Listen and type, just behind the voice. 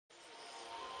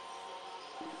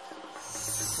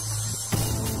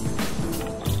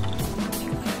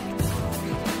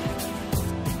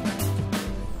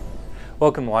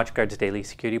Welcome to WatchGuard's Daily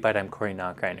Security Byte. I'm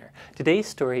Nachreiner. Today's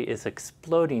story is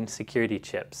exploding security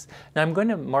chips. Now I'm going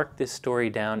to mark this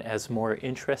story down as more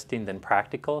interesting than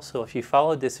practical, so if you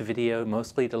followed this video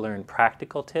mostly to learn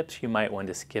practical tips, you might want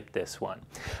to skip this one.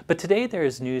 But today there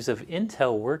is news of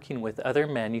Intel working with other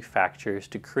manufacturers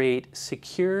to create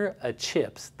secure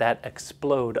chips that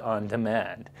explode on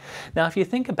demand. Now if you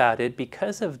think about it,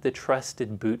 because of the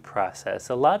trusted boot process,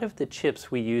 a lot of the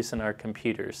chips we use in our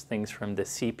computers, things from the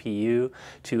CPU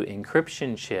to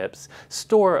encryption chips,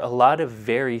 store a lot of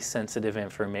very sensitive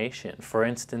information. For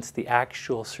instance, the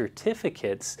actual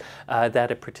certificates that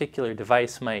a particular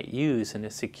device might use in a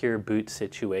secure boot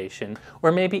situation,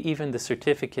 or maybe even the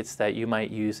certificates that you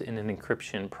might use in an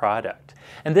encryption product.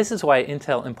 And this is why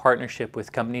Intel, in partnership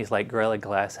with companies like Gorilla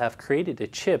Glass, have created a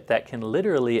chip that can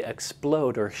literally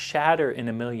explode or shatter in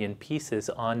a million pieces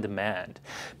on demand.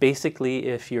 Basically,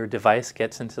 if your device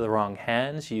gets into the wrong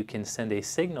hands, you can send a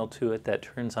signal to it that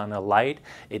turns on a light,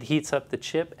 it heats up the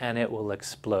chip, and it will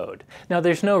explode. Now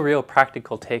there's no real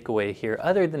practical takeaway here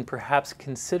other than perhaps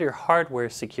consider hardware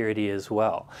security as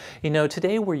well. You know,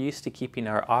 today we're used to keeping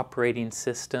our operating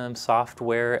system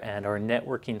software and our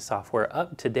networking software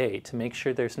up to date to make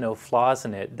sure there's no flaws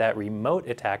in it that remote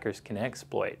attackers can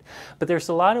exploit. But there's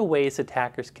a lot of ways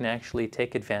attackers can actually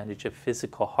take advantage of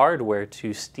physical hardware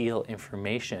to steal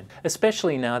information,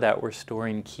 especially now that we're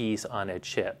storing keys on a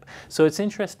chip. So it's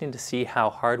interesting to see how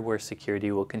hardware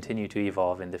security will continue to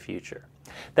evolve in the future.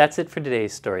 That's it for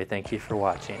today's story. Thank you for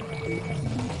watching.